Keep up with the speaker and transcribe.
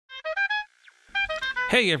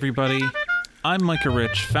Hey everybody, I'm Micah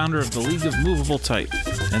Rich, founder of the League of Movable Type,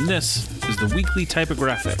 and this is the Weekly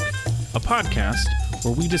Typographic, a podcast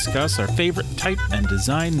where we discuss our favorite type and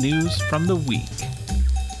design news from the week.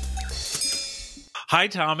 Hi,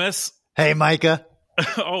 Thomas. Hey, Micah.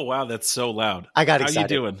 Oh, wow, that's so loud. I got excited. How you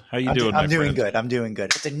doing? How you doing, I'm my doing friend? good. I'm doing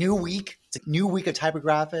good. It's a new week. It's a new week of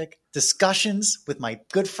typographic discussions with my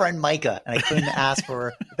good friend Micah, and I couldn't ask for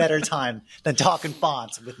a better time than talking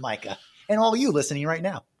fonts with Micah and all you listening right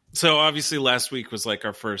now. So obviously last week was like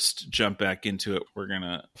our first jump back into it. We're going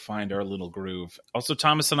to find our little groove. Also,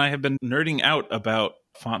 Thomas and I have been nerding out about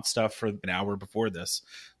font stuff for an hour before this.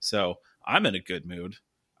 So I'm in a good mood.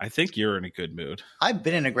 I think you're in a good mood. I've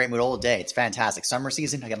been in a great mood all day. It's fantastic. Summer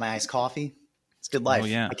season. I got my iced coffee. It's good life. Oh,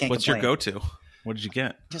 yeah. I can't What's complain. your go-to? What did you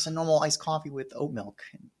get? Just a normal iced coffee with oat milk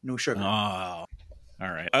and no sugar. Oh, all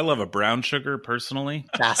right. I love a brown sugar personally.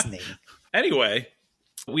 Fascinating. Anyway,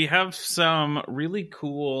 we have some really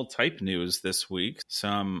cool type news this week.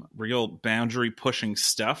 Some real boundary pushing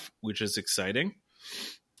stuff, which is exciting.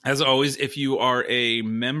 As always, if you are a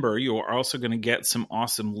member, you are also going to get some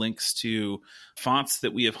awesome links to fonts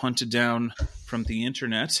that we have hunted down from the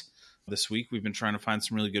internet. This week, we've been trying to find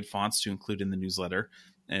some really good fonts to include in the newsletter.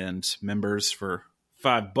 And members for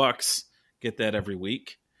 $5 get that every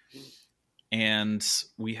week. And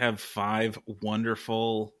we have 5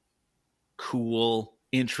 wonderful, cool,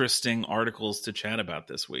 interesting articles to chat about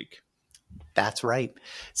this week. That's right.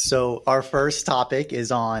 So our first topic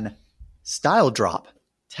is on StyleDrop,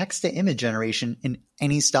 text-to-image generation in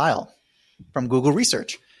any style from Google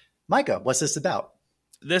Research. Micah, what's this about?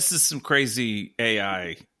 This is some crazy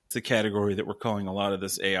AI. It's a category that we're calling a lot of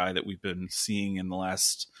this AI that we've been seeing in the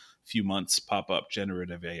last few months pop up,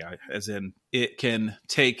 generative AI, as in it can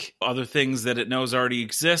take other things that it knows already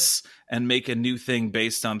exists and make a new thing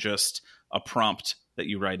based on just a prompt that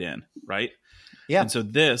you write in, right? Yeah. And so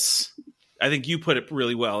this, I think you put it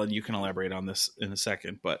really well, and you can elaborate on this in a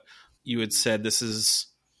second, but you had said this is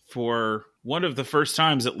for one of the first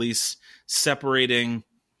times, at least, separating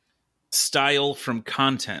style from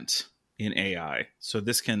content in AI. So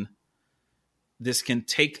this can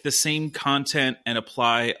take the same content and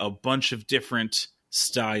apply a bunch of different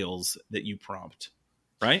styles that you prompt,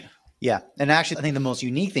 right? Yeah. And actually, I think the most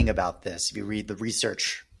unique thing about this, if you read the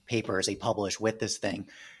research papers they publish with this thing,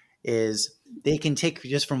 is they can take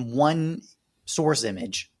just from one source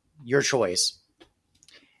image, your choice,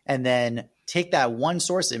 and then take that one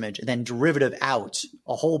source image and then derivative out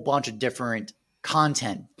a whole bunch of different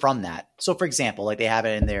content from that. So for example, like they have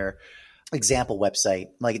it in their example website,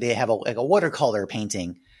 like they have a watercolor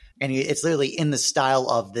painting and it's literally in the style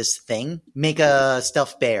of this thing. Make a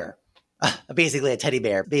stuffed bear, basically a teddy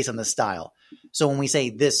bear based on the style. So when we say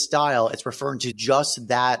this style, it's referring to just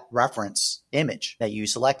that reference image that you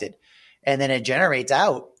selected. And then it generates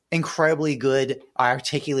out incredibly good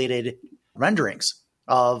articulated renderings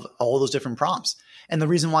of all those different prompts. And the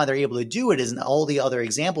reason why they're able to do it is in all the other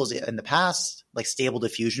examples in the past, like Stable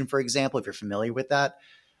Diffusion, for example, if you're familiar with that,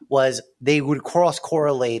 was they would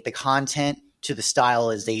cross-correlate the content to the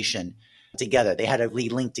stylization together. They had to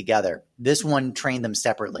link together. This one trained them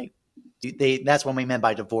separately. That's what we meant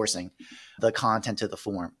by divorcing the content to the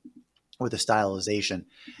form or the stylization.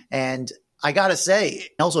 And I got to say,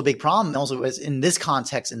 also a big problem also is in this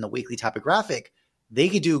context in the weekly typographic, they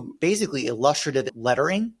could do basically illustrative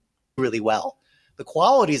lettering really well. The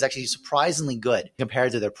quality is actually surprisingly good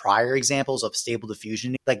compared to their prior examples of Stable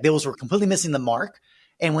Diffusion. Like those were completely missing the mark.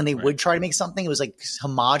 And when they would try to make something, it was like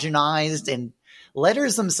homogenized, and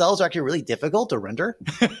letters themselves are actually really difficult to render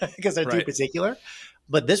because they're too particular.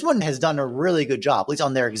 But this one has done a really good job, at least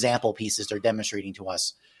on their example pieces they're demonstrating to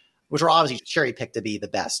us, which are obviously cherry picked to be the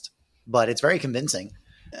best, but it's very convincing.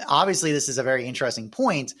 Obviously, this is a very interesting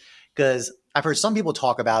point because I've heard some people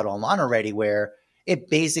talk about it online already where it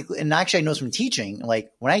basically, and actually I know from teaching,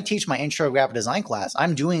 like when I teach my intro graphic design class,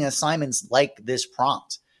 I'm doing assignments like this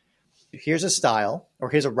prompt. Here's a style or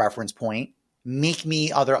here's a reference point. Make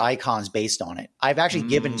me other icons based on it. I've actually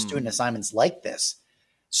given student assignments like this.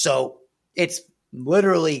 So it's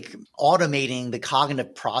literally automating the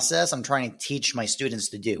cognitive process I'm trying to teach my students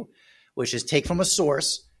to do, which is take from a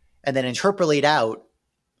source and then interpolate out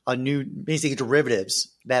a new basic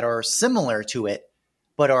derivatives that are similar to it,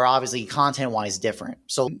 but are obviously content-wise different.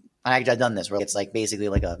 So I've done this where it's like basically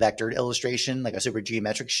like a vectored illustration, like a super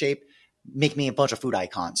geometric shape. Make me a bunch of food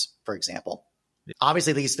icons, for example.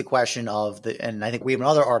 Obviously, leads to the question of and I think we have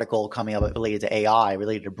another article coming up related to AI,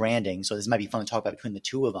 related to branding. So this might be fun to talk about between the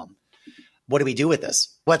two of them. What do we do with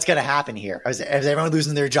this? What's going to happen here? Is everyone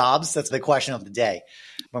losing their jobs? That's the question of the day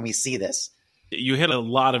when we see this. You hit a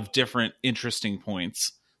lot of different interesting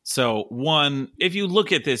points. So one, if you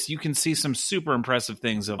look at this, you can see some super impressive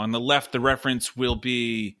things. On the left, the reference will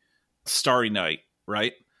be Starry Night,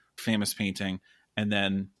 right? Famous painting. And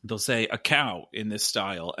then they'll say a cow in this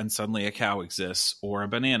style, and suddenly a cow exists, or a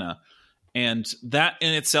banana. And that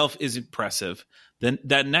in itself is impressive. Then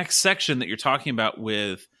that next section that you're talking about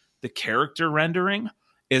with the character rendering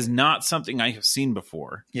is not something I have seen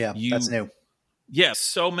before. Yeah, that's new. Yes,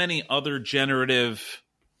 so many other generative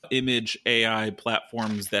image AI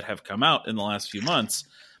platforms that have come out in the last few months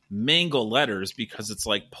mangle letters because it's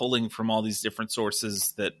like pulling from all these different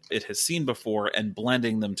sources that it has seen before and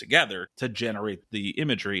blending them together to generate the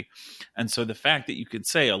imagery. And so the fact that you could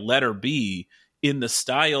say a letter B in the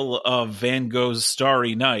style of Van Gogh's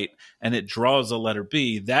Starry Night and it draws a letter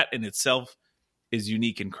B, that in itself is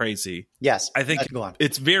unique and crazy. Yes. I think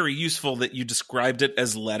it's very useful that you described it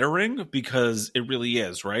as lettering because it really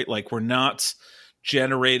is, right? Like we're not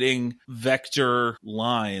generating vector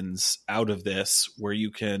lines out of this where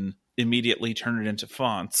you can immediately turn it into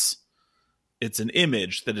fonts. It's an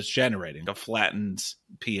image that it's generating, a flattened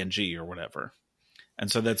PNG or whatever.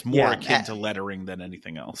 And so that's more akin to lettering than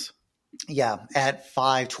anything else. Yeah, at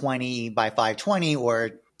 520 by 520 or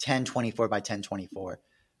 1024 by 1024.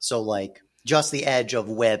 So like just the edge of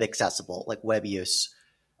web accessible, like web use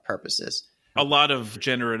purposes. A lot of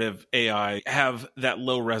generative AI have that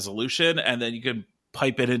low resolution, and then you can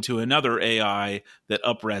pipe it into another AI that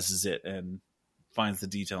upreses it and finds the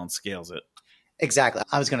detail and scales it. Exactly.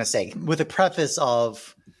 I was going to say, with a preface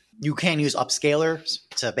of you can use upscalers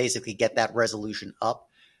to basically get that resolution up.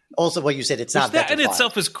 Also, what you said, it's not that in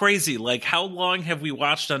itself is crazy. Like, how long have we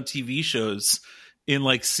watched on TV shows in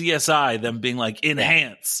like CSI them being like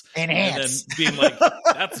enhance, and then being like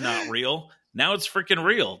that's not real? Now it's freaking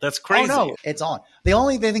real. That's crazy. Oh no, it's on. The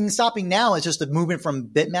only thing stopping now is just the movement from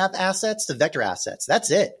bitmap assets to vector assets.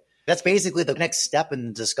 That's it. That's basically the next step in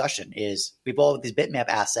the discussion. Is we all with these bitmap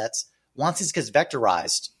assets. Once this gets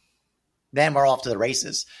vectorized, then we're off to the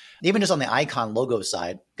races. Even just on the icon logo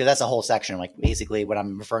side, because that's a whole section, like basically what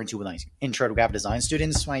I'm referring to with my intro to graphic design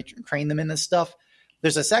students when I train them in this stuff.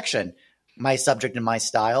 There's a section, my subject and my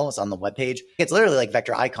style, is on the webpage. It's literally like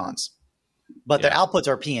vector icons, but their outputs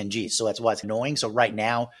are PNG, so that's why it's annoying. So right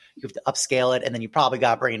now you have to upscale it, and then you probably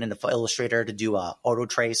got to bring it into Illustrator to do a auto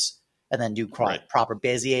trace, and then do proper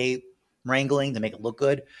Bezier wrangling to make it look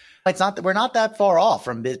good. It's not that we're not that far off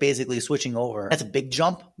from basically switching over. That's a big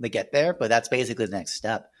jump to get there, but that's basically the next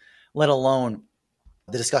step. Let alone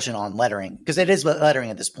the discussion on lettering, because it is lettering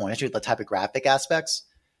at this point, especially the typographic aspects.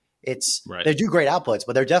 They do great outputs,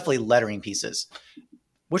 but they're definitely lettering pieces,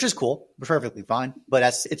 which is cool, perfectly fine. But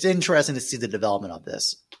it's interesting to see the development of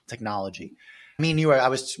this technology. I mean, we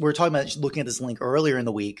were talking about looking at this link earlier in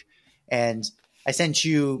the week, and I sent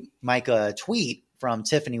you, Mike, a tweet from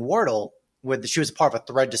Tiffany Wardle where she was part of a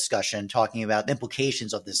thread discussion talking about the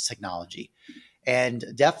implications of this technology. And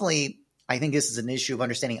definitely, I think this is an issue of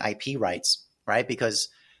understanding IP rights, right? Because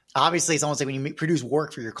obviously it's almost like when you produce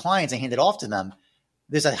work for your clients and hand it off to them,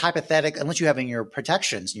 there's a hypothetical, unless you have in your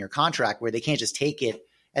protections in your contract where they can't just take it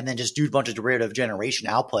and then just do a bunch of derivative generation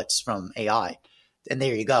outputs from AI. And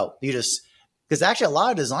there you go. Because actually a lot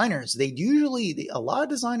of designers, a lot of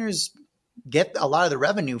designers get a lot of the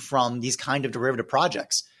revenue from these kind of derivative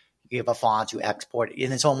projects. You have a font, you export it,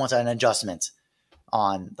 and then someone wants an adjustment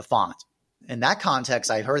on the font. In that context,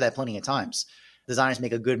 I heard that plenty of times. Designers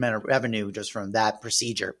make a good amount of revenue just from that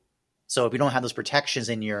procedure. So if you don't have those protections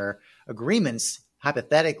in your agreements,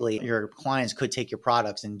 hypothetically, your clients could take your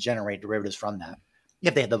products and generate derivatives from that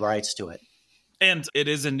if they have the rights to it. And it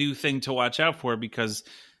is a new thing to watch out for because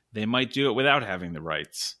they might do it without having the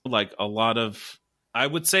rights. Like a lot of, I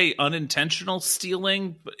would say, unintentional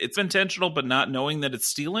stealing. It's intentional, but not knowing that it's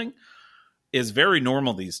stealing is very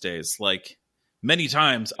normal these days. Like many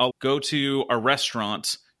times I'll go to a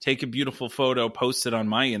restaurant, take a beautiful photo, post it on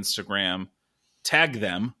my Instagram, tag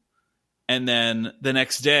them, and then the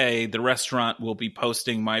next day the restaurant will be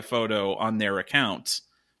posting my photo on their account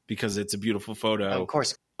because it's a beautiful photo. Of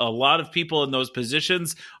course. A lot of people in those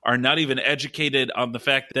positions are not even educated on the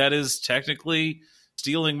fact that is technically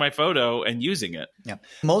stealing my photo and using it. Yeah.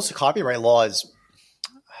 Most copyright laws,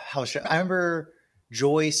 I remember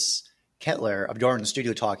Joyce Kettler of Jordan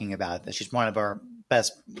Studio talking about that. She's one of our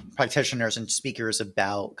best practitioners and speakers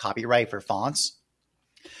about copyright for fonts.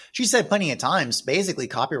 She said plenty of times, basically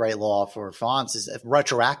copyright law for fonts is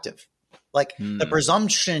retroactive. Like the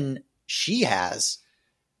presumption she has,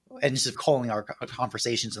 and this is calling our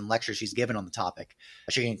conversations and lectures she's given on the topic.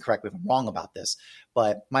 She can correct me if I'm wrong about this,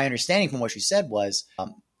 but my understanding from what she said was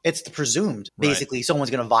it's presumed basically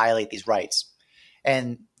someone's going to violate these rights.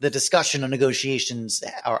 And the discussion and negotiations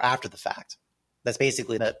are after the fact. That's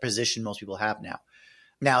basically the position most people have now.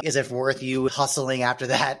 Now, is it worth you hustling after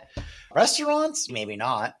that? Restaurants? Maybe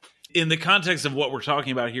not. In the context of what we're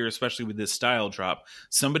talking about here, especially with this StyleDrop,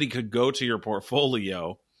 somebody could go to your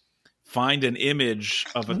portfolio, find an image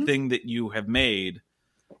of a thing that you have made.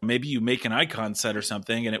 Maybe you make an icon set or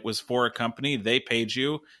something, and it was for a company. They paid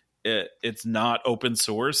you. It's not open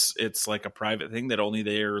source. It's like a private thing that only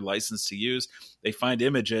they're licensed to use. They find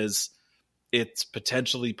images. It's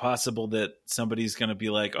potentially possible that somebody's going to be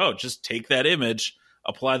like, oh, just take that image,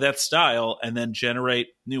 apply that style, and then generate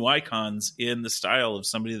new icons in the style of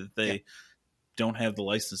somebody that they don't have the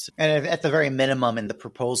license to. And at the very minimum, in the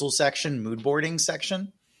proposal section, mood boarding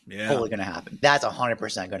section, totally going to happen. That's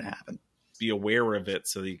 100% going to happen. Be aware of it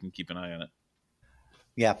so that you can keep an eye on it.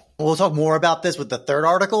 Yeah. We'll talk more about this with the third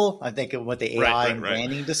article, I think, with the AI and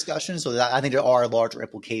branding discussion. So I think there are larger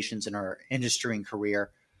implications in our industry and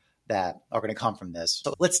career that are going to come from this.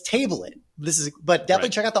 So let's table it. But definitely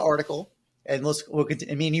check out the article. And we'll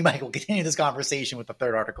continue, me and you, Mike, will continue this conversation with the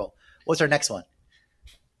third article. What's our next one?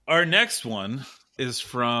 Our next one is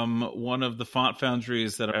from one of the font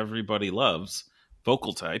foundries that everybody loves,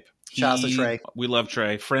 Vocal Type. Shout out to Trey. We love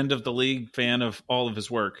Trey, friend of the league, fan of all of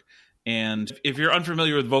his work. And if you're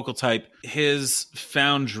unfamiliar with Vocal Type, his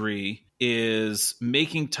foundry is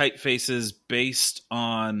making typefaces based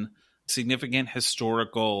on significant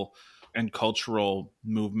historical and cultural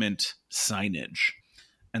movement signage.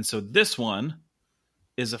 And so this one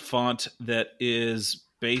is a font that is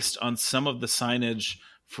based on some of the signage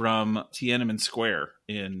from Tiananmen Square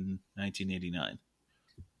in 1989.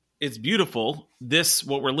 It's beautiful.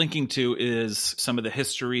 What we're linking to is some of the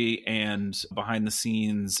history and behind the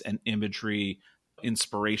scenes and imagery,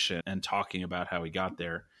 inspiration, and talking about how he got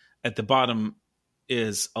there. At the bottom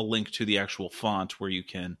is a link to the actual font where you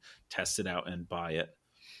can test it out and buy it.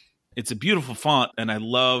 It's a beautiful font, and I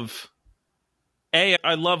love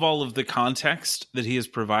all of the context that he is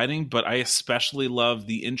providing, but I especially love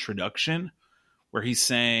the introduction where he's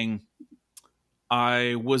saying,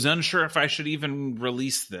 I was unsure if I should even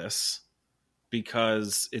release this,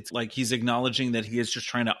 because it's like he's acknowledging that he is just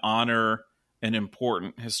trying to honor an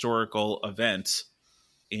important historical event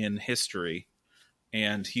in history.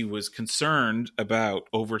 And he was concerned about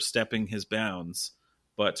overstepping his bounds,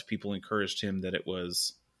 but people encouraged him that it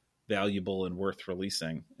was valuable and worth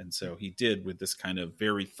releasing. And so he did with this kind of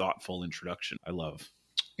very thoughtful introduction. I love.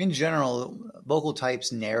 In general, Vocal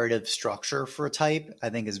Type's narrative structure for a type, I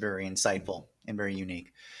think, is very insightful and very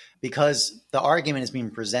unique, because the argument is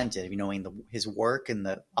being presented, knowing his work and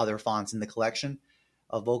the other fonts in the collection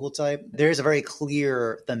of Vocal Type, there's a very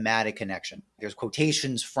clear thematic connection. There's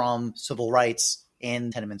quotations from civil rights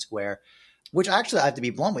in Tiananmen Square, which actually, I have to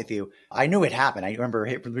be blunt with you, I knew it happened. I remember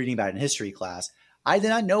reading about it in history class. I did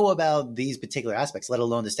not know about these particular aspects, let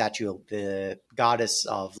alone the statue of the goddess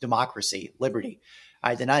of democracy, liberty.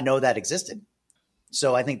 I did not know that existed.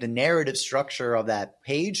 So I think the narrative structure of that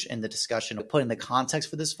page and the discussion of putting the context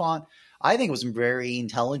for this font, I think was very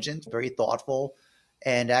intelligent, very thoughtful,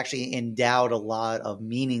 and actually endowed a lot of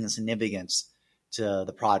meaning and significance to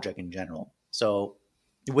the project in general. So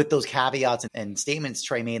with those caveats and statements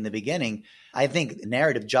Trey made in the beginning, I think the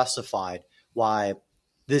narrative justified why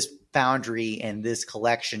this foundry and this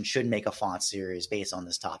collection should make a font series based on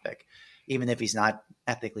this topic, even if he's not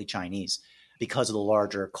ethnically Chinese, because of the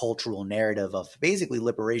larger cultural narrative of basically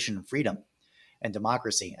liberation and freedom and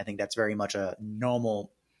democracy. I think that's very much a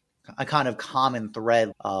kind of common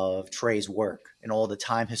thread of Trey's work and all the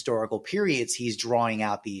time historical periods he's drawing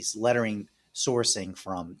out these lettering sourcing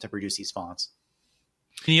from to produce these fonts.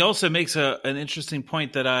 He also makes an interesting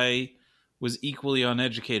point that I was equally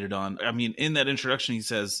uneducated on. I mean, in that introduction, he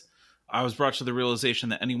says, I was brought to the realization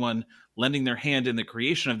that anyone lending their hand in the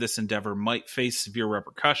creation of this endeavor might face severe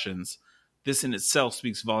repercussions. This in itself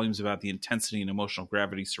speaks volumes about the intensity and emotional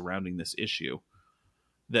gravity surrounding this issue.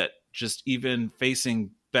 That just even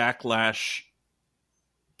facing backlash,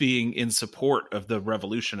 being in support of the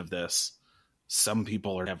revolution of this, some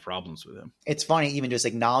people have problems with him. It's funny, even just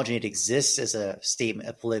acknowledging it exists as a statement,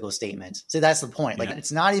 a political statement. So that's the point. Like,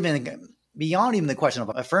 it's not even beyond even the question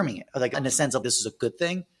of affirming it, like in the sense of this is a good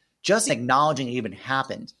thing. Just acknowledging it even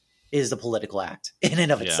happened is the political act in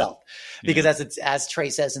and of itself. Because as Trey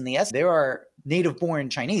says in the essay, there are native-born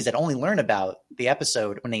Chinese that only learn about the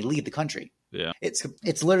episode when they leave the country. Yeah,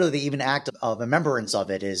 it's literally the even act of remembrance of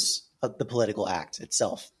it is the political act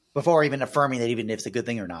itself, before even affirming that even if it's a good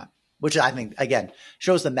thing or not, which I think, again,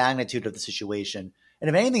 shows the magnitude of the situation. And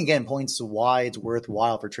if anything, again, points to why it's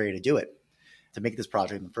worthwhile for Trey to do it, to make this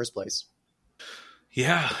project in the first place.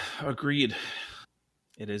 Yeah, agreed.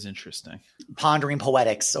 It is interesting. Pondering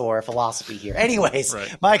poetics or philosophy here. Anyways,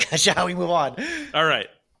 Right. Micah, shall we move on? All right.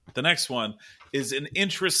 The next one is an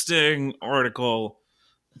interesting article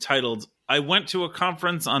titled, I went to a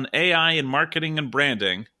conference on AI in marketing and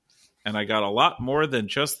branding, and I got a lot more than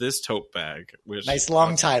just this tote bag. Which, nice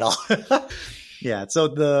long title. Yeah. So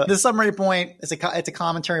the summary point is it's a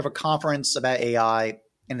commentary of a conference about AI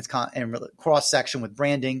and its cross section with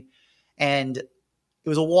branding. And it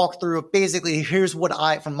was a walkthrough of basically, here's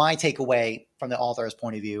what from my takeaway from the author's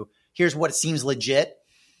point of view, here's what seems legit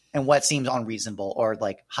and what seems unreasonable or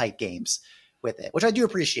like hype games with it, which I do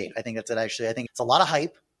appreciate. I think that's it. Actually, I think it's a lot of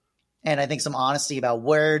hype and I think some honesty about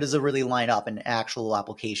where does it really line up in actual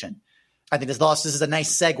application. I think this is a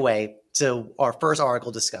nice segue to our first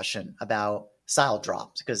article discussion about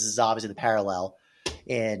StyleDrop, because this is obviously the parallel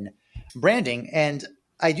in branding. And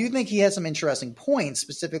I do think he has some interesting points,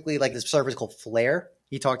 specifically like this service called Flare.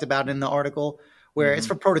 He talked about it in the article, where it's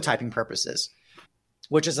for prototyping purposes,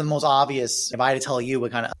 which is the most obvious. If I had to tell you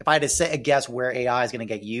if I had to say a guess where AI is going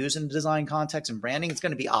to get used in design context and branding, it's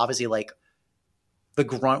going to be obviously like the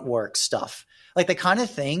grunt work stuff, like the kind of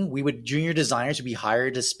thing junior designers would be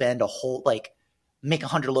hired to spend a whole, like make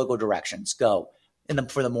 100 logo directions, go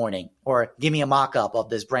for the morning, or give me a mock-up of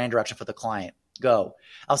this brand direction for the client. Go.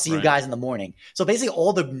 I'll see you guys in the morning. So basically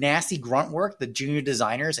all the nasty grunt work the junior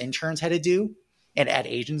designers, interns had to do and at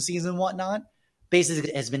agencies and whatnot,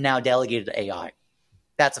 basically has been now delegated to AI.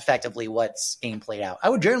 That's effectively what's being played out. I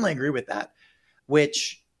would generally agree with that,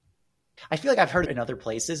 which I feel like I've heard in other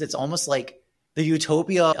places. It's almost like the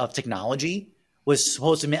utopia of technology was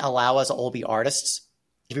supposed to allow us to all be artists.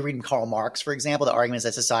 If you're reading Karl Marx, for example, the argument is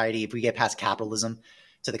that society, if we get past capitalism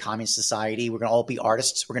to the communist society, we're going to all be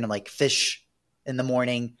artists. We're going to like fish in the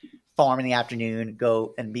morning, farm in the afternoon,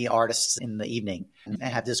 go and be artists in the evening and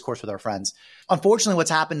have discourse with our friends. Unfortunately, what's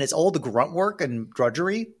happened is all the grunt work and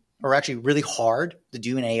drudgery are actually really hard to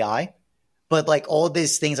do in AI. But like all of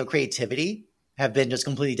these things of creativity have been just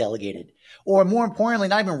completely delegated. Or more importantly,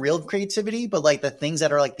 not even real creativity, but like the things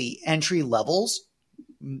that are like the entry levels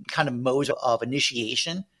kind of modes of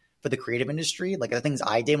initiation for the creative industry. Like the things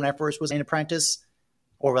I did when I first was an apprentice,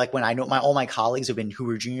 or like when I know all my colleagues who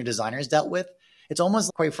were junior designers dealt with. It's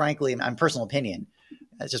almost, quite frankly, my personal opinion,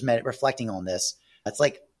 it's just reflecting on this. It's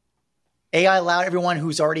like AI allowed everyone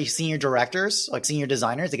who's already senior directors, like senior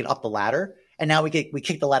designers, to get up the ladder. And now we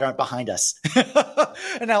kick the ladder up behind us.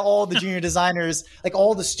 And now all the junior designers, like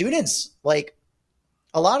all the students, like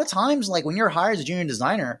a lot of times, like when you're hired as a junior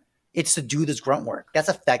designer, it's to do this grunt work. That's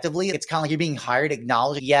effectively, it's kind of like you're being hired,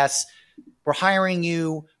 acknowledged. Yes, we're hiring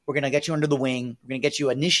you. We're going to get you under the wing. We're going to get you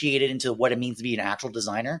initiated into what it means to be an actual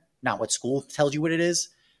designer, not what school tells you what it is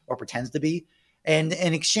or pretends to be. And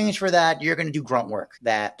in exchange for that, you're going to do grunt work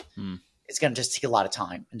that it's going to just take a lot of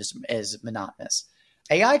time and just is monotonous.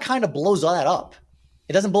 AI kind of blows all that up.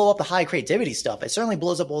 It doesn't blow up the high creativity stuff. It certainly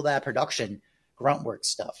blows up all that production grunt work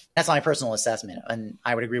stuff. That's my personal assessment. And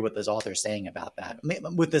I would agree with this author saying about that.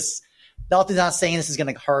 With this, the author's not saying this is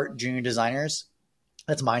going to hurt junior designers.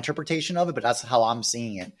 That's my interpretation of it, but that's how I'm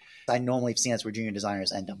seeing it. I normally have seen that's where junior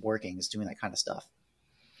designers end up working, is doing that kind of stuff.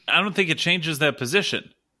 I don't think it changes that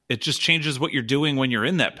position. It just changes what you're doing when you're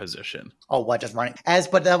in that position. Oh, what, just running?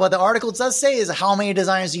 But what the article does say is how many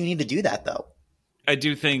designers do you need to do that, though? I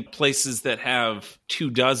do think places that have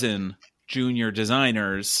 24 junior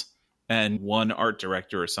designers and one art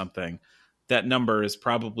director or something, that number is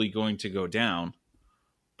probably going to go down.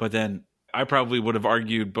 But then I probably would have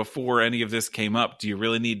argued before any of this came up, do you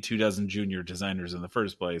really need 24 junior designers in the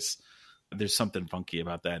first place? There's something funky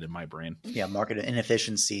about that in my brain. Yeah, market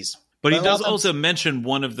inefficiencies. But he does also mention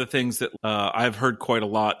one of the things that I've heard quite a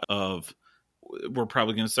lot of. We're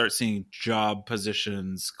probably going to start seeing job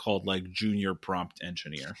positions called like junior prompt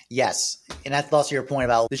engineer. Yes. And that's also your point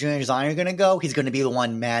about the junior designer going to go. He's going to be the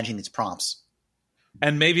one managing these prompts.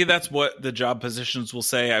 And maybe that's what the job positions will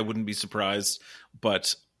say. I wouldn't be surprised.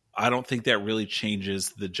 But I don't think that really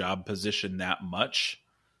changes the job position that much.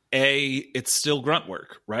 It's still grunt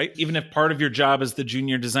work, right? Even if part of your job as the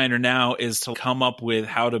junior designer now is to come up with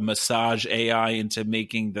how to massage AI into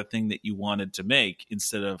making the thing that you wanted to make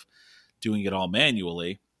instead of doing it all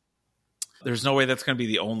manually, there's no way that's going to be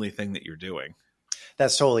the only thing that you're doing.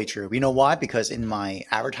 That's totally true. You know why? Because in my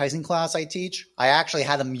advertising class I teach, I actually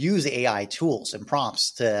had them use AI tools and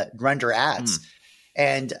prompts to render ads.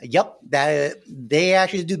 And yep, that they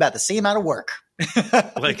actually do about the same amount of work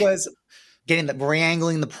because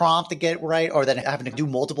reangling the prompt to get right, or then having to do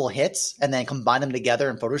multiple hits and then combine them together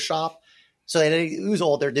in Photoshop. So they use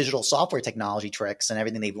all their digital software technology tricks and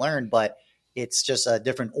everything they've learned, but it's just a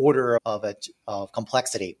different order of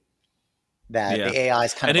complexity. that the AI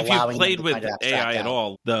is kind and of if you allowing played them to with kind of abstract AI at out.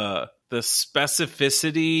 all, the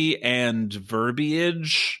specificity and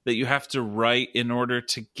verbiage that you have to write in order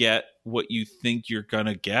to get what you think you're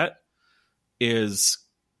gonna get is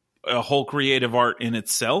a whole creative art in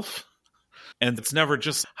itself. And it's never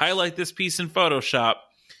just highlight this piece in Photoshop,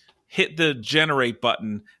 hit the generate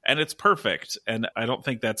button, and it's perfect. And I don't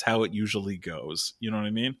think that's how it usually goes. You know what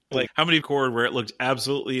I mean? Like, how many record where it looked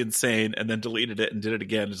absolutely insane and then deleted it and did it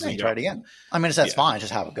again? Yeah, you try it again. I mean, that's fine. It's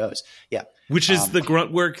just how it goes. Yeah. Which is the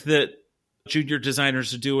grunt work that junior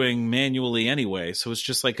designers are doing manually anyway. So it's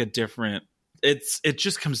just like a different... It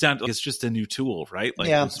just comes down to, it's just a new tool, right? Like,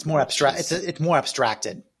 yeah, it's more abstract. It's more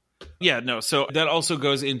abstracted. Yeah, no. So that also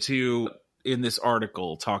goes into, in this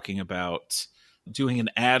article, talking about doing an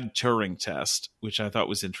ad Turing test, which I thought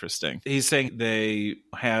was interesting. He's saying they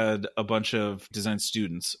had a bunch of design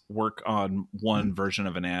students work on one version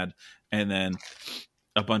of an ad, and then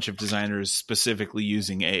a bunch of designers specifically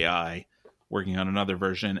using AI working on another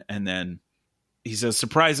version. And then he says,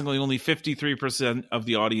 surprisingly, only 53% of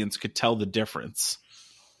the audience could tell the difference.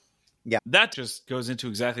 Yeah. That just goes into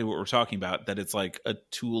exactly what we're talking about, that it's like a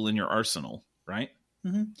tool in your arsenal, right?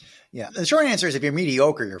 Mm-hmm. Yeah. The short answer is if you're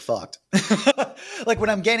mediocre, you're fucked. Like what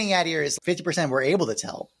I'm getting at here is 50% were able to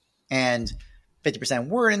tell and 50%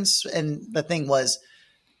 weren't. And the thing was,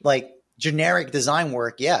 like, generic design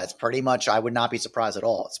work, yeah, it's pretty much, I would not be surprised at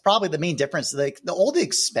all. It's probably the main difference. Like all the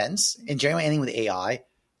expense in generally anything with AI,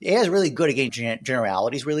 the AI is really good against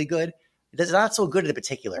generality is really good. It's not so good at the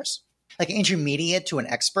particulars. Like intermediate to an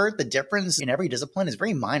expert, the difference in every discipline is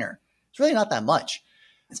very minor. It's really not that much.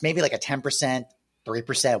 It's maybe like a 10%, 3%,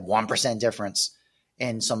 1% difference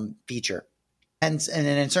in some feature. And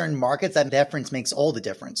in certain markets, that difference makes all the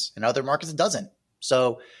difference. In other markets, it doesn't.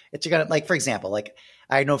 So it's gonna, like, for example, like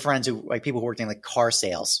I know friends who, like people who work in like car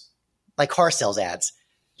sales ads.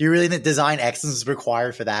 Do you really think design excellence is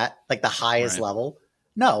required for that? Like the highest level?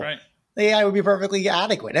 No. Right. The AI would be perfectly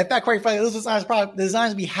adequate. In fact, quite frankly, the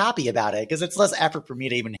designers would be happy about it because it's less effort for me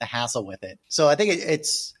to even hassle with it. So I think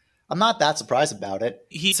I'm not that surprised about it.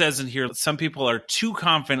 He says in here, some people are too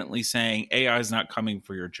confidently saying AI is not coming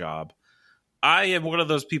for your job. I am one of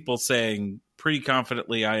those people saying pretty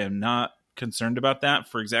confidently I am not concerned about that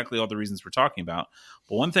for exactly all the reasons we're talking about.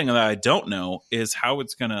 But one thing that I don't know is how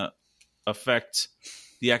it's going to affect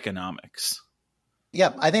the economics.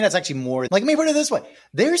 Yeah, I think that's actually more, like, let me put it this way.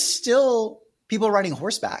 There's still people riding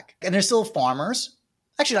horseback and there's still farmers.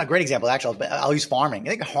 Actually, not a great example. Actually, I'll use farming.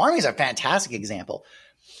 I think farming is a fantastic example.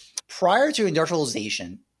 Prior to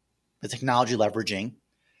industrialization, the technology leveraging,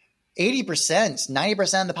 80%,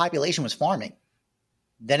 90% of the population was farming.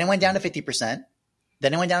 Then it went down to 50%.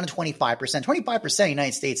 Then it went down to 25%. 25% in the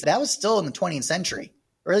United States, that was still in the 20th century.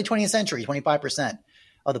 Early 20th century, 25%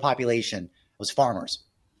 of the population was farmers.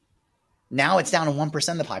 Now it's down to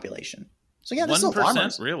 1% of the population. So yeah, there's still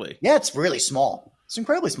farmers. Really? Yeah, it's really small. It's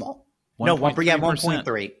incredibly small. 1. No,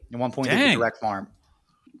 1.3. And 1.3 direct farm.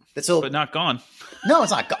 But not gone. No,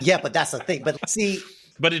 it's not gone. Yeah, but that's the thing. But see,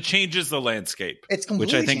 but it changes the landscape. It's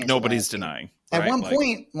completely, which I think nobody's denying. At one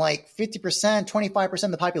point, like 50%, 25%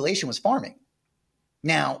 of the population was farming.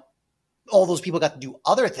 Now, all those people got to do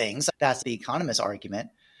other things. That's the economist argument.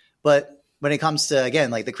 But when it comes to, again,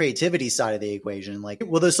 like the creativity side of the equation, like,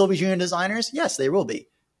 will there still be junior designers? Yes, there will be.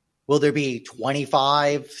 Will there be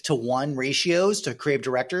 25-1 ratios to creative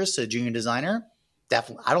directors to junior designer?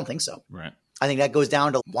 Definitely. I don't think so. Right. I think that goes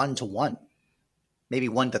down to 1-1, maybe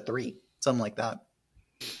 1-3, something like that.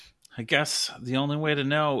 I guess the only way to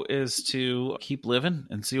know is to keep living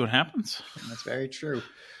and see what happens. That's very true.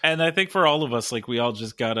 And I think for all of us, like, we all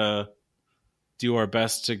just gotta do our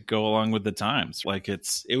best to go along with the times. Like,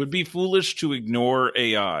 it would be foolish to ignore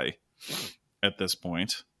AI at this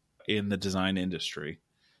point in the design industry,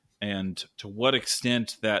 and to what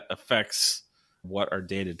extent that affects what our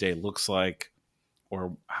day-to-day looks like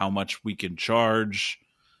or how much we can charge,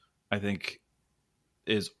 I think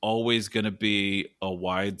is always going to be a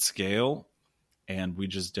wide scale, and we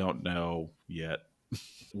just don't know yet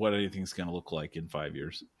what anything's going to look like in 5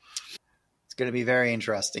 years. It's going to be very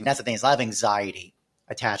interesting. That's the thing. It's a lot of anxiety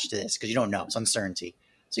attached to this because you don't know. It's uncertainty.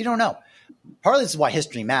 So you don't know. Part of this is why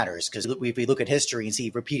history matters, because if we look at history and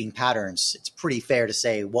see repeating patterns, it's pretty fair to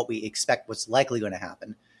say what we expect, what's likely going to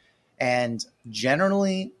happen. And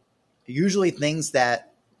generally, usually things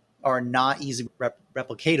that are not easily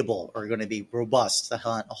replicatable are going to be robust to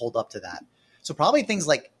hold up to that. So probably things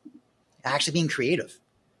like actually being creative.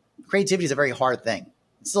 Creativity is a very hard thing.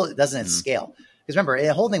 It doesn't scale. Because remember,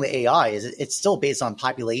 the whole thing with AI is it's still based on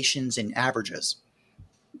populations and averages.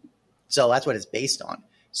 So that's what it's based on.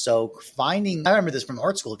 So I remember this from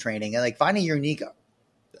art school training, and like finding your unique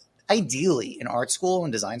Ideally, in art school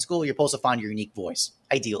and design school, you're supposed to find your unique voice.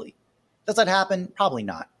 Ideally. Does that happen? Probably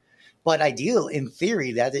not. But ideal, in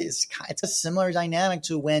theory, it's a similar dynamic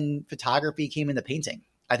to when photography came into painting.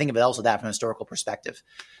 I think of it also that from a historical perspective,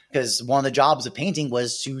 because one of the jobs of painting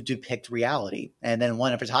was to depict reality. And then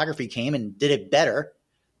when photography came and did it better,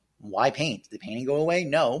 why paint? Did the painting go away?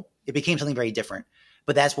 No, it became something very different.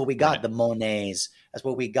 But that's what we got, right. The Monets, that's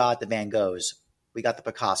what we got, the Van Goghs, we got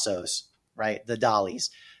the Picassos, right? The Dalis.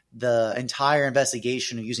 The entire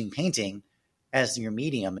investigation of using painting as your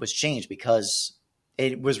medium was changed because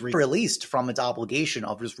it was released from its obligation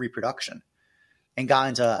of just reproduction and got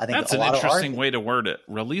into, I think, that's a lot an interesting of art. way to word it.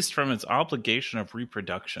 Released from its obligation of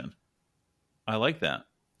reproduction. I like that.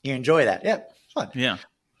 You enjoy that. Yeah. Fun. Yeah.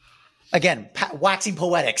 Again, waxing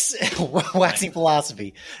poetics, waxing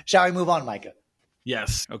philosophy. Shall we move on, Micah?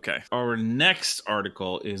 Yes. Okay. Our next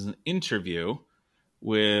article is an interview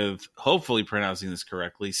with, hopefully pronouncing this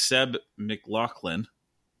correctly, Seb McLaughlin.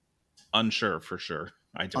 Unsure for sure.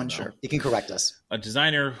 I don't know. You can correct us. A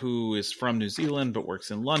designer who is from New Zealand but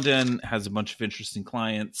works in London, has a bunch of interesting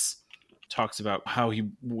clients, talks about how he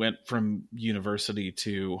went from university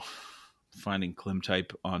to finding Klim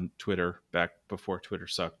type on Twitter back before Twitter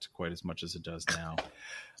sucked quite as much as it does now.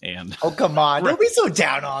 And oh, come on. Don't be so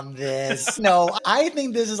down on this. No, I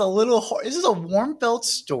think this is a warm felt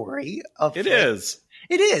story of it is.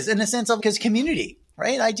 It is in the sense of because community.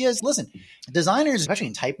 Right? Ideas. Listen, designers, especially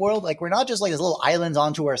in type world, like we're not just like this little islands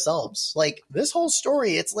onto ourselves. Like this whole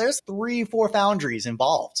story, there's 3-4 foundries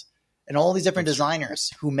involved and all these different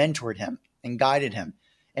designers who mentored him and guided him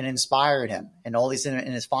and inspired him and all these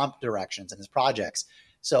in his font directions and his projects.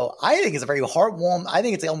 So I think it's a very heartwarming. I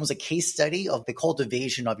think it's almost a case study of the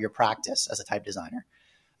cultivation of your practice as a type designer.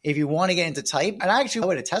 If you want to get into type, and I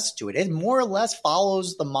would attest to it, it more or less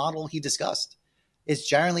follows the model he discussed. It's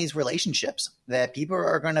generally these relationships that people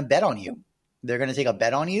are going to bet on you. They're going to take a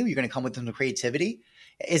bet on you. You're going to come with some creativity.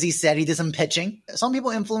 As he said, he did some pitching. Some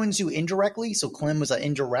people influence you indirectly. So Klim was an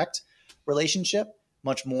indirect relationship,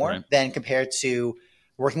 much more than compared to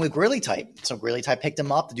working with Grilly Type. So Grilly Type picked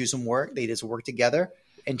him up to do some work. They did some work together.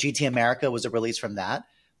 And GT America was a release from that.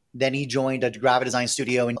 Then he joined a graphic design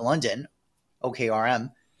studio in London,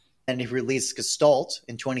 OKRM. And he released Gestalt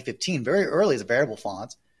in 2015, very early as a variable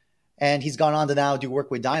font. And he's gone on to now do work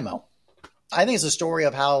with Dymo. I think it's a story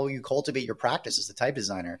of how you cultivate your practice as a type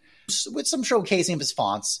designer with some showcasing of his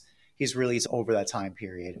fonts he's released over that time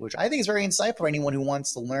period, which I think is very insightful for anyone who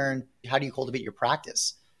wants to learn how do you cultivate your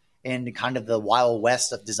practice in kind of the wild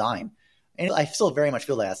west of design. And I still very much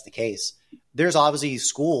feel that that's the case. There's obviously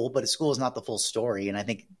school, but school is not the full story. And I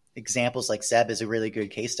think examples like Seb is a really good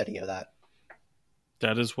case study of that.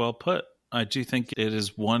 That is well put. I do think it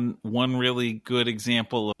is one really good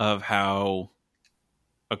example of how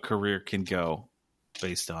a career can go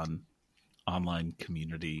based on online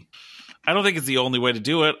community. I don't think it's the only way to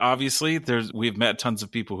do it. Obviously, we've met tons of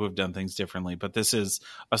people who have done things differently, but this is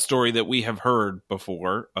a story that we have heard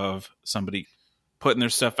before of somebody putting their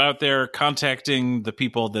stuff out there, contacting the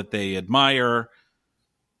people that they admire,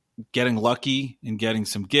 getting lucky and getting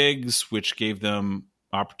some gigs, which gave them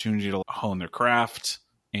opportunity to hone their craft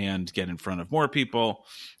and get in front of more people,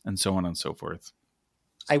 and so on and so forth.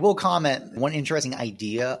 I will comment, one interesting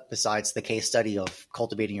idea besides the case study of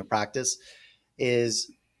cultivating your practice is,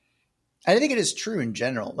 I think it is true in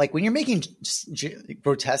general. Like when you're making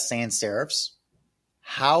grotesque sans serifs,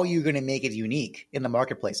 how are you going to make it unique in the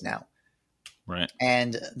marketplace now? Right.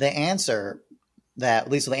 And the answer at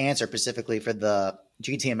least the answer specifically for the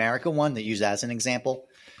GT America one that used as an example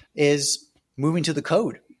is moving to the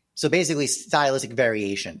code. So basically stylistic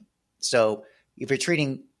variation. So if you're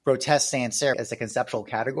treating grotesque sans serif as a conceptual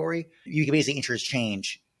category, you can basically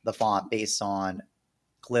interchange the font based on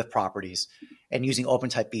glyph properties and using open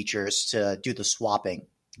type features to do the swapping.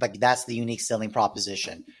 Like that's the unique selling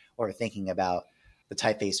proposition or thinking about the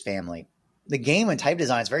typeface family. The game in type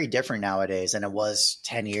design is very different nowadays than it was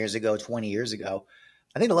 10 years ago, 20 years ago.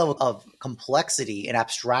 I think the level of complexity and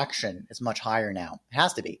abstraction is much higher now. It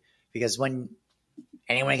has to be, because when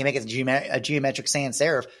anyone can make a geometric sans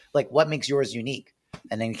serif, like what makes yours unique?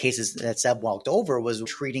 And in cases that Seb walked over was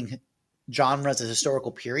treating genres as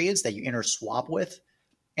historical periods that you interswap with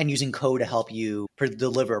and using code to help you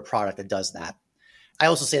deliver a product that does that. I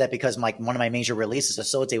also say that because one of my major releases,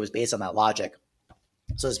 Facilitate, was based on that logic.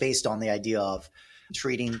 So it's based on the idea of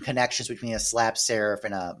treating connections between a slab serif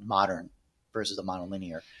and a modern versus a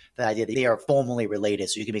monolinear. The idea that they are formally related,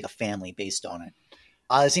 so you can make a family based on it.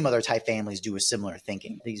 I've seen other type families do a similar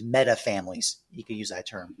thinking. These meta families, you could use that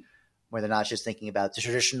term. where they're not just thinking about the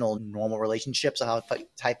traditional normal relationships of how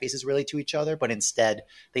typefaces relate to each other, but instead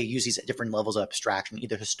they use these different levels of abstraction,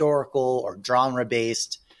 either historical or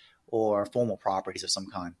genre-based or formal properties of some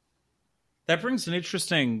kind. That brings an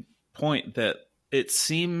interesting point that it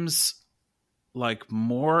seems like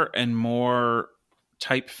more and more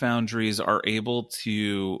type foundries are able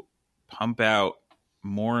to pump out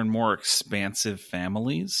more and more expansive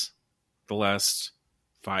families the last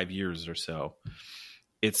 5 years or so.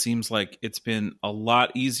 It seems like it's been a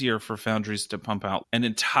lot easier for foundries to pump out an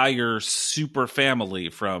entire super family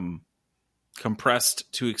from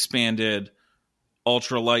compressed to expanded,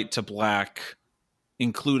 ultralight to black,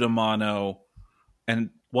 include a mono.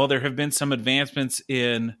 And while there have been some advancements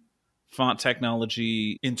in font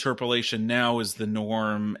technology, interpolation now is the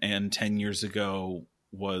norm, and 10 years ago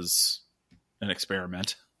was an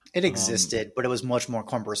experiment. It existed, but it was much more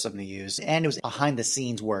cumbersome to use. And it was behind the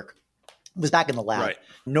scenes work. It was back in the lab. Right.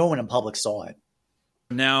 No one in public saw it.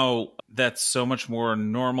 Now that's so much more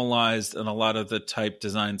normalized, and a lot of the type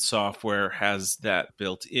design software has that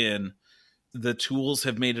built in. The tools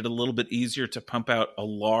have made it a little bit easier to pump out a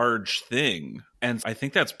large thing. And I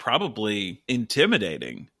think that's probably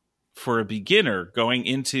intimidating for a beginner going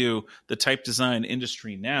into the type design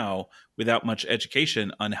industry now without much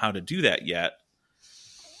education on how to do that yet.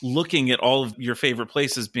 Looking at all of your favorite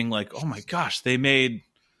places being like, oh my gosh, they made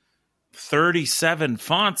 37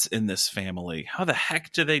 fonts in this family. How the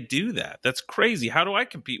heck do they do that? That's crazy. How do I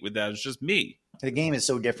compete with that? It's just me. The game is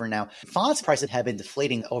so different now. Fonts prices have been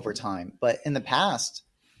deflating over time, but in the past,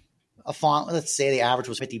 a font, let's say the average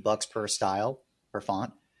was $50 per style, per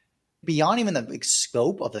font. Beyond even the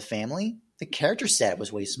scope of the family, the character set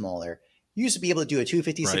was way smaller. You used to be able to do a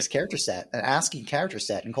 256 character set, an ASCII character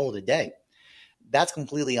set, and call it a day. That's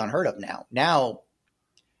completely unheard of now. Now,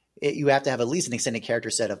 you have to have at least an extended character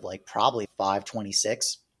set of like probably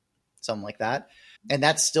 526, something like that. And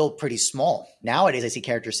that's still pretty small. Nowadays, I see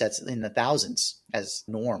character sets in the thousands as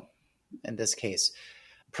norm in this case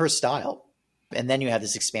per style. And then you have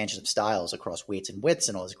this expansion of styles across weights and widths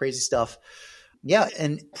and all this crazy stuff. Yeah,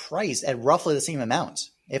 and priced at roughly the same amount,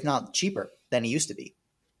 if not cheaper than it used to be.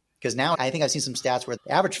 Because now I think I've seen some stats where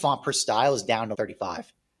the average font per style is down to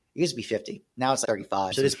 35. It used to be 50. Now it's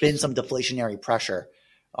 35. So there's been some deflationary pressure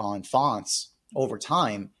on fonts over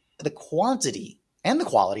time. The quantity and the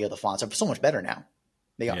quality of the fonts are so much better now.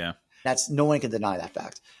 They are. Yeah. No one can deny that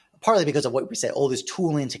fact. Partly because of what we said, this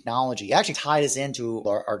tooling technology actually tied us into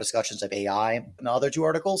our discussions of AI and the other two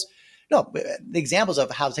articles. No, the examples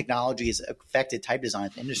of how technology has affected type design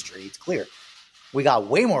in the industry, it's clear. We got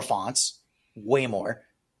way more fonts, way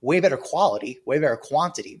better quality, way better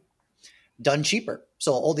quantity, done cheaper.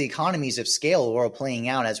 So all the economies of scale are playing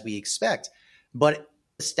out as we expect, but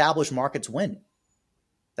established markets win.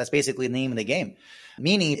 That's basically the name of the game.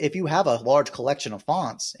 Meaning if you have a large collection of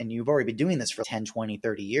fonts and you've already been doing this for 10, 20,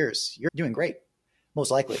 30 years, you're doing great,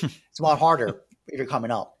 most likely. It's a lot harder if you're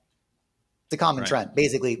coming up. It's a common trend.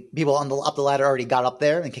 Basically, people up the ladder already got up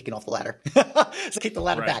there and kicking off the ladder. So kick the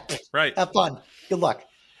ladder back. Right. Have fun. Good luck.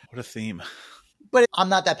 What a theme. But I'm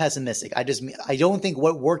not that pessimistic. I don't think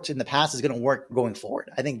what worked in the past is going to work going forward.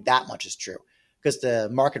 I think that much is true because the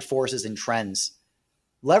market forces and trends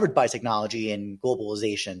leveraged by technology and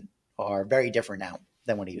globalization are very different now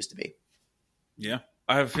than what it used to be. Yeah.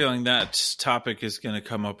 I have a feeling that topic is going to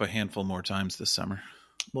come up a handful more times this summer.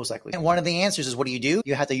 Most likely. And one of the answers is, what do?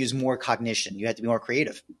 You have to use more cognition. You have to be more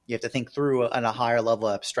creative. You have to think through on a higher level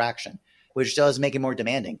of abstraction, which does make it more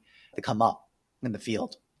demanding to come up in the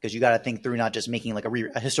field because you got to think through not just making like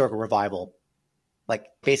a historical revival, like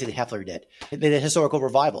basically Heffler did. They did historical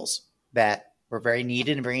revivals that were very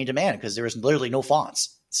needed and very in demand because there was literally no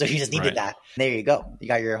fonts. So you just needed that. There you go. You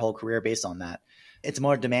got your whole career based on that. It's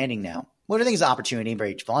more demanding now. What I think is an opportunity,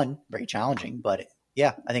 very fun, very challenging, but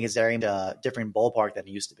yeah, I think it's very different ballpark than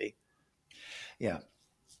it used to be. Yeah.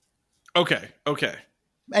 Okay.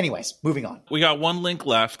 Anyways, moving on. We got one link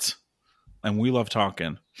left, and we love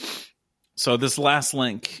talking. So this last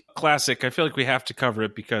link, classic, I feel like we have to cover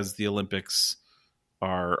it because the Olympics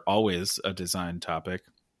are always a design topic.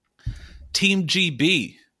 Team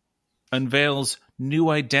GB unveils new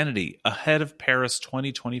identity ahead of Paris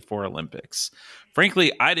 2024 Olympics.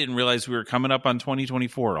 Frankly, I didn't realize we were coming up on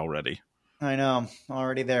 2024 already. I know.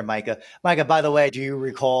 Already there, Micah. Micah, by the way, do you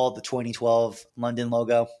recall the 2012 London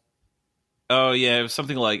logo? Oh, yeah. It was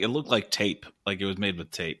something like, it looked like tape. Like it was made with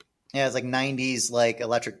tape. Yeah, it's like 90s, like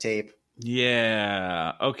electric tape.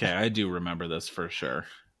 Yeah. Okay. I do remember this for sure.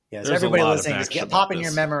 Yeah, so everybody listening, just pop in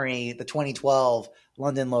your memory the 2012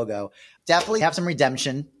 London logo. Definitely have some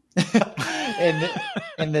redemption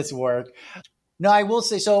in this work. No, I will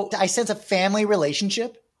say, so I sense a family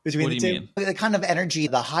relationship between What the do you two. mean? The kind of energy,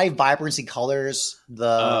 the high vibrancy colors,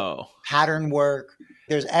 the pattern work.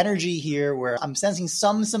 There's energy here where I'm sensing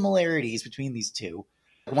some similarities between these two.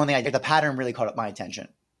 One thing, the pattern really caught up my attention.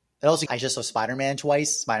 And also, I just saw Spider-Man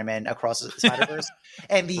twice, Spider-Man Across the Spider-Verse.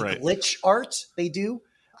 And the glitch art they do,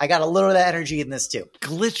 I got a little of that energy in this too.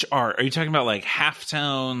 Glitch art? Are you talking about like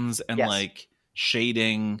halftones and like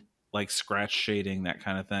shading, like scratch shading, that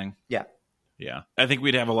kind of thing? Yeah. Yeah. I think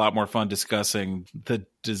we'd have a lot more fun discussing the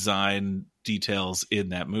design details in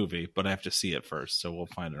that movie, but I have to see it first. So we'll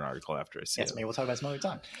find an article after I see it. Maybe we'll talk about it some other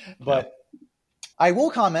time. But I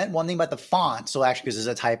will comment one thing about the font. So actually, because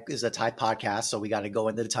this is a type podcast, so we got to go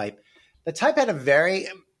into the type. The type had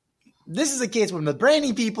this is a case when the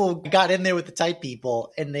branding people got in there with the type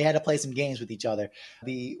people and they had to play some games with each other.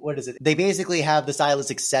 They basically have the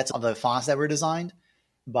stylistic sets of the fonts that were designed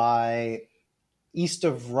by East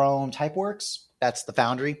of Rome Typeworks. That's the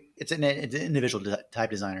foundry. It's an individual type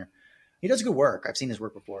designer. He does good work. I've seen his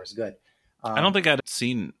work before. It's good. I don't think I'd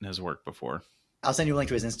seen his work before. I'll send you a link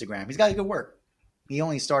to his Instagram. He's got good work. He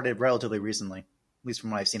only started relatively recently, at least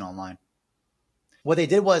from what I've seen online. What they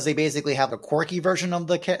did was they basically have a quirky version of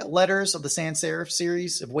the letters of the sans serif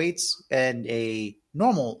series of weights and a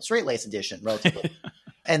normal straight lace edition, relatively.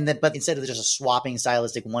 But instead of just a swapping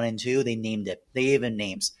stylistic 1 and 2, they named it. They gave it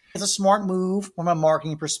names. It's a smart move from a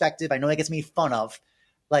marketing perspective. I know that gets made fun of.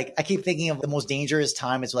 Like, I keep thinking of the most dangerous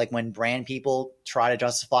time is like when brand people try to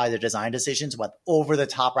justify their design decisions with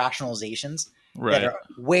over-the-top rationalizations that are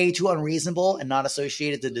way too unreasonable and not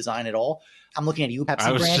associated to design at all. I'm looking at you, Pepsi branding.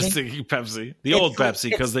 I was just thinking Pepsi. The old Pepsi,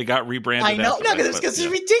 because they got rebranded. I know, because it's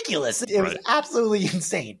ridiculous. It was absolutely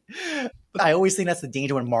insane. I always think that's the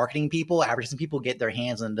danger when marketing people, advertising people get their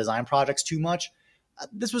hands on design projects too much.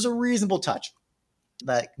 This was a reasonable touch.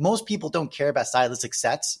 Like, most people don't care about stylistic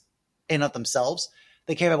sets in of themselves.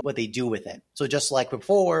 They care about what they do with it. So just like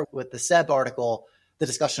before with the Seb article, the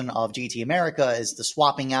discussion of GT America is the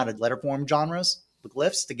swapping out of letter form genres, the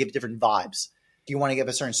glyphs, to give different vibes. If you want to give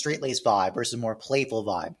a certain straight lace vibe versus a more playful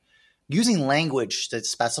vibe, using language to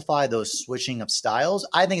specify those switching of styles,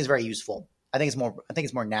 I think is very useful. I think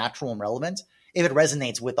it's more natural and relevant if it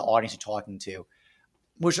resonates with the audience you're talking to.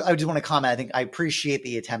 Which I just want to comment. I think I appreciate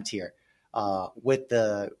the attempt here with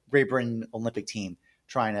the Great Britain Olympic team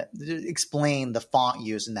trying to explain the font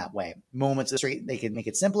use in that way. Moments of straight, they can make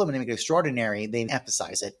it simpler, when they make it extraordinary, they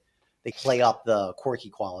emphasize it. They play up the quirky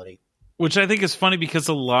quality. Which I think is funny because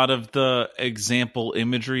a lot of the example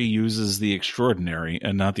imagery uses the extraordinary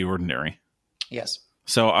and not the ordinary. Yes.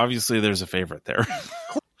 So obviously there's a favorite there,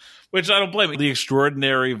 which I don't blame. The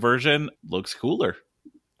extraordinary version looks cooler.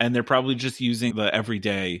 And they're probably just using the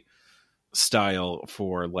everyday style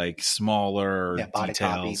for like smaller details,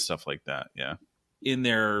 copy. Stuff like that. Yeah. In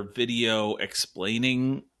their video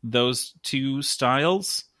explaining those two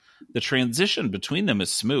styles, the transition between them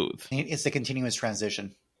is smooth. It's the continuous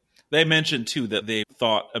transition. They mentioned, too, that they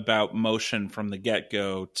thought about motion from the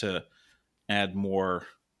get-go to add more,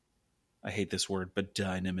 I hate this word, but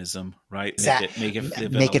dynamism, right? Make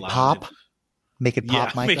it pop. Make it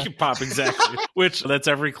pop, Micah. Make it pop, exactly. Which, that's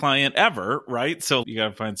every client ever, right? So you got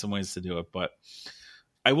to find some ways to do it. But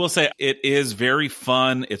I will say it is very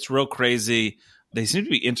fun. It's real crazy. They seem to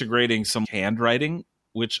be integrating some handwriting,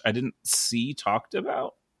 which I didn't see talked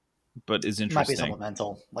about, but is interesting. Might be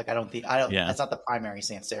supplemental. Like, I don't. Yeah. That's not the primary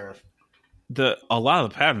sans serif. A lot of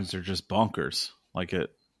the patterns are just bonkers. Like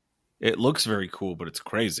it looks very cool, but it's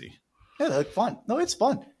crazy. Yeah, they look fun. No, it's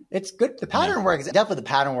fun. It's good. The pattern work is definitely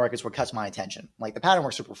what catches my attention. Like, the pattern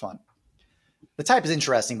work's super fun. The type is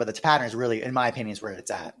interesting, but the pattern is really, in my opinion, is where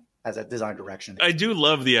it's at as a design direction. I do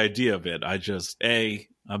love the idea of it. I just, A,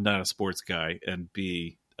 I'm not a sports guy, and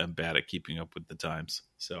B, I'm bad at keeping up with the times.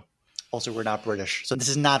 So, also, we're not British, so this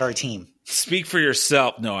is not our team. Speak for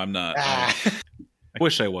yourself. No, I'm not. I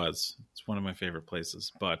wish I was. It's one of my favorite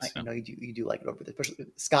places, but I know you do like it over there,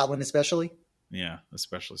 Scotland, especially. Yeah,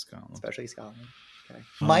 especially Scotland. Okay.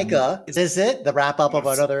 Micah, is this it? The wrap up of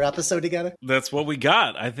another episode together? That's what we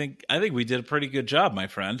got. I think we did a pretty good job, my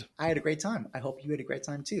friend. I had a great time. I hope you had a great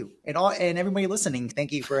time too. And everybody listening,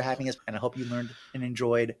 thank you for having us. And I hope you learned and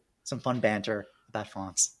enjoyed some fun banter about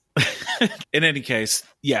fonts. In any case,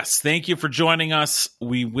 yes, thank you for joining us.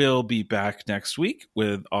 We will be back next week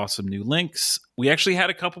with awesome new links. We actually had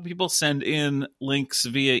a couple people send in links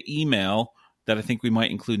via email that I think we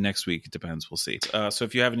might include next week. It depends. We'll see. So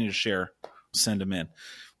if you have any to share, send them in.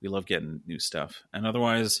 We love getting new stuff. And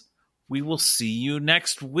otherwise, we will see you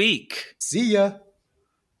next week. See ya.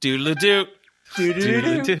 Doodle-doo. Doodle-doo.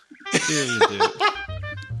 Doodle-doo. Doodle-doo.